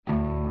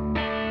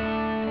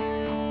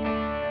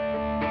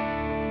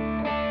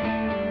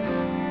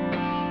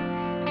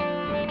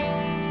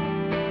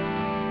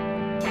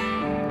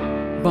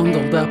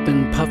Bundled up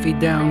in puffy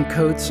down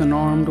coats and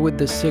armed with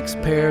the 6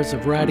 pairs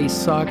of ratty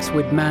socks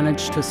we'd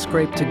managed to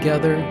scrape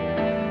together,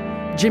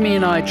 Jimmy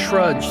and I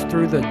trudged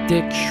through the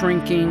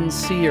dick-shrinking,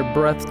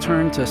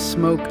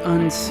 see-your-breath-turn-to-smoke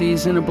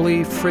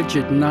unseasonably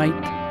frigid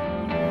night.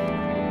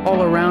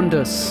 All around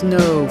us,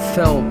 snow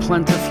fell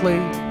plentifully,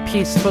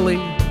 peacefully.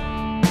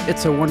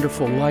 It's a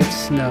wonderful life,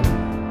 snow.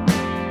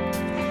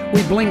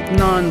 We blinked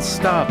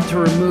non-stop to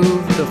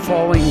remove the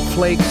falling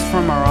flakes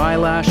from our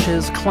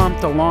eyelashes,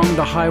 clumped along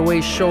the highway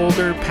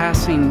shoulder,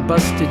 passing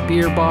busted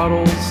beer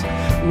bottles,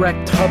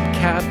 wrecked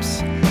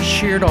hubcaps,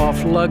 sheared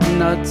off lug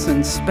nuts,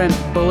 and spent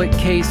bullet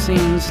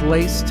casings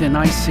laced in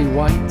icy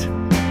white.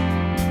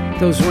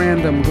 Those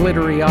random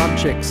glittery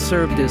objects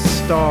served as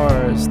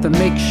stars, the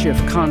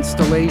makeshift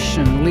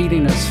constellation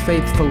leading us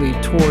faithfully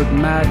toward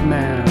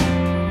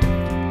Madman.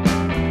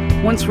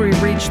 Once we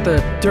reached the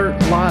dirt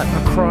lot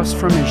across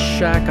from his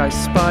shack, I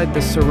spied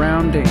the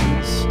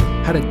surroundings.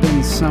 Had it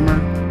been summer,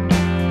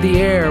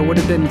 the air would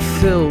have been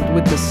filled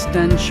with the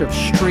stench of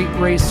street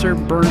racer,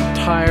 burnt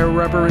tire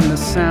rubber, and the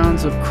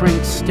sounds of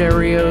cranked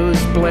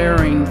stereos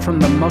blaring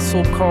from the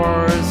muscle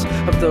cars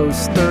of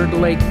those Third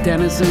Lake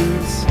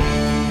denizens.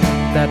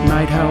 That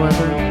night,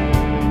 however,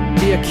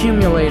 the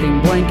accumulating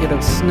blanket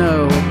of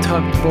snow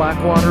tucked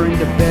Blackwater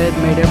into bed,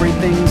 made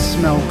everything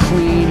smell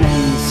clean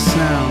and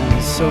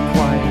sound so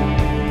quiet.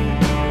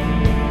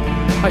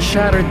 I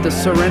shattered the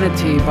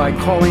serenity by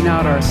calling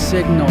out our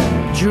signal.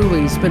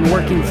 Julie's been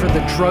working for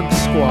the drug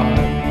squad.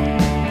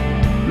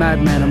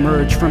 Madman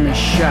emerged from his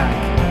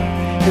shack.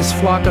 His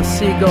flock of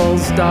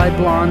seagulls'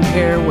 dye-blonde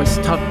hair was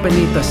tucked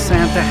beneath a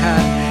Santa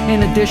hat.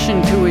 In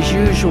addition to his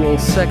usual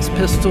Sex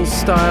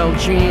Pistols-style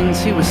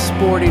jeans, he was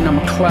sporting a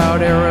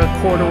McCloud-era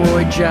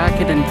corduroy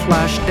jacket and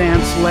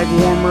Flashdance leg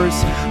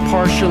warmers,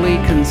 partially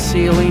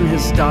concealing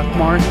his Doc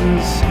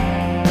Martens.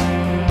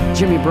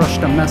 Jimmy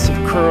brushed a mess of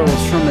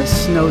curls from his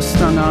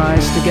snow-stung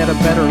eyes to get a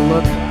better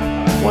look.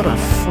 "What a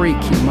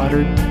freak," he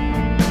muttered.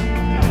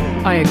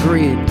 I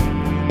agreed.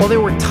 While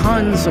there were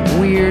tons of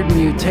weird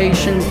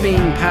mutations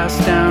being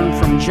passed down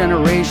from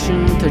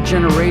generation to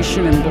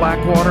generation in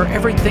Blackwater,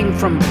 everything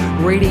from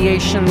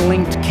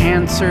radiation-linked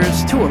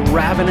cancers to a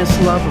ravenous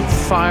love of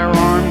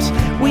firearms,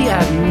 we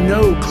had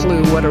no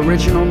clue what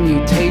original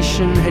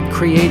mutation had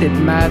created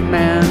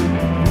Madman.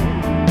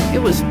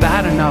 It was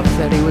bad enough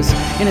that he was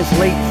in his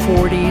late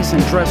 40s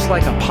and dressed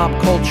like a pop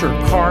culture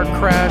car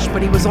crash,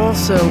 but he was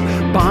also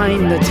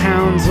buying the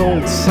town's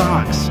old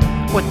socks.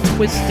 What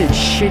twisted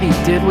shit he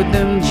did with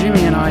them,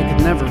 Jimmy and I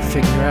could never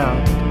figure out.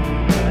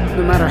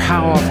 No matter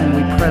how often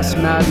we pressed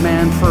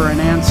Madman for an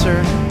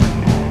answer,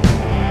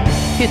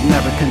 he'd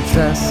never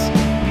confess.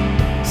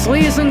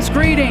 "Sleazen's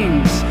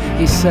greetings,"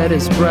 he said,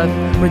 his breath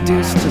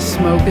reduced to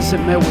smoke as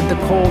it met with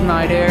the cold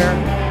night air.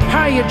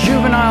 "How you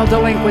juvenile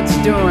delinquents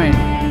doing?"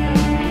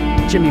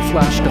 Jimmy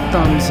flashed a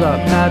thumbs up.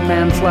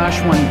 Madman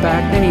flashed one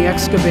back, then he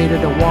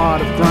excavated a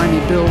wad of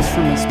grimy bills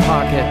from his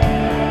pocket.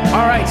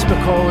 "All right,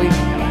 Spicoli,"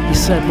 he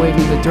said,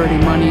 waving the dirty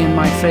money in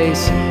my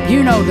face.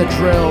 "You know the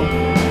drill."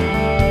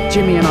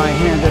 Jimmy and I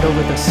handed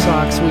over the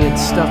socks we had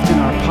stuffed in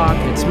our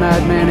pockets.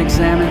 Madman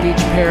examined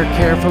each pair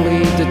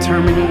carefully,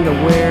 determining the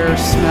wear,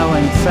 smell,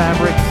 and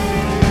fabric.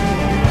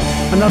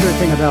 Another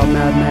thing about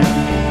Madman,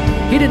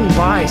 he didn't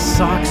buy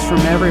socks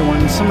from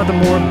everyone. Some of the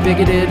more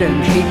bigoted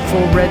and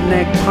hateful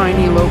redneck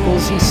piney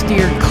locals he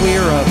steered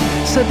clear of,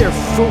 said their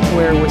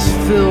footwear was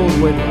filled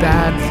with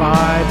bad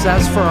vibes.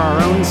 As for our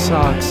own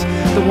socks,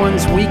 the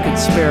ones we could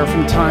spare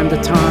from time to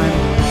time,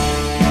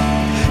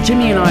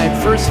 Jimmy and I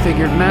at first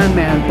figured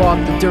Madman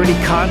bought the dirty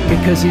cotton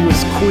because he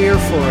was queer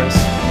for us.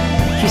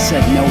 He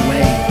said no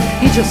way.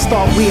 He just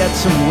thought we had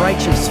some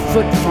righteous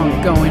foot funk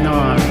going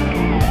on.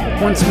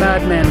 Once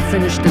Madman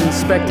finished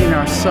inspecting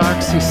our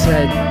socks, he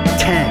said,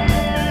 10.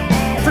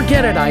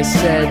 "Forget it," I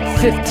said,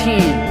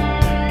 15.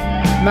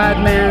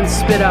 Madman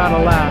spit out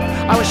a laugh.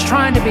 "I was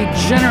trying to be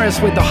generous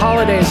with the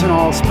holidays and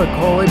all,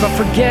 Spicoli, but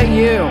forget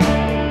you."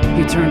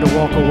 He turned to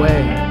walk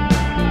away.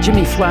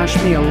 Jimmy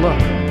flashed me a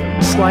look,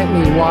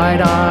 slightly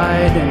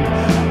wide-eyed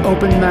and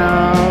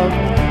open-mouthed.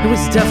 It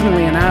was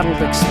definitely an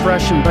adult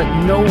expression, but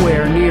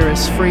nowhere near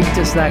as freaked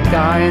as that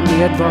guy in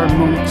the Edvard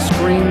Munch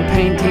screen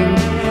painting.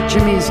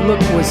 Jimmy's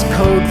look was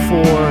code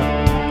for,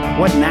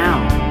 "What now?"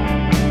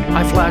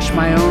 I flashed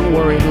my own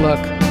worried look.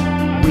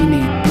 "We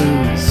need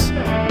booze."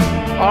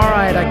 "All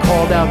right," I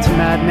called out to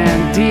Madman.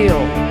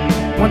 "Deal."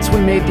 Once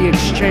we made the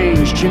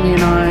exchange, Jimmy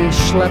and I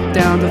schlepped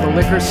down to the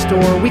liquor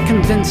store. We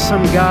convinced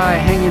some guy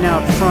hanging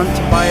out front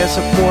to buy us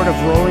a quart of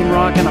Rolling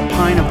Rock and a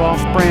pint of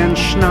off-brand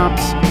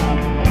schnapps.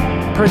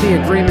 Per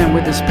the agreement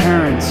with his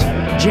parents,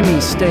 Jimmy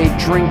stayed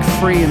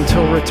drink-free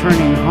until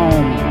returning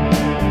home.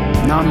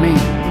 Not me.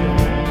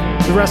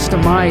 The rest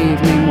of my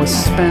evening was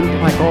spent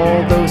like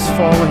all those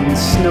fallen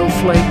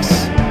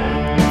snowflakes.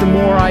 The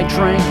more I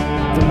drank,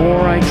 the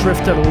more I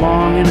drifted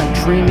along in a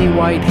dreamy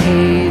white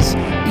haze.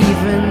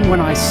 Even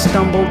when I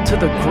stumbled to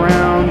the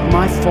ground,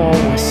 my fall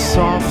was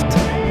soft.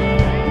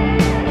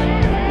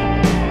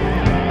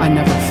 I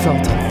never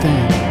felt a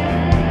thing.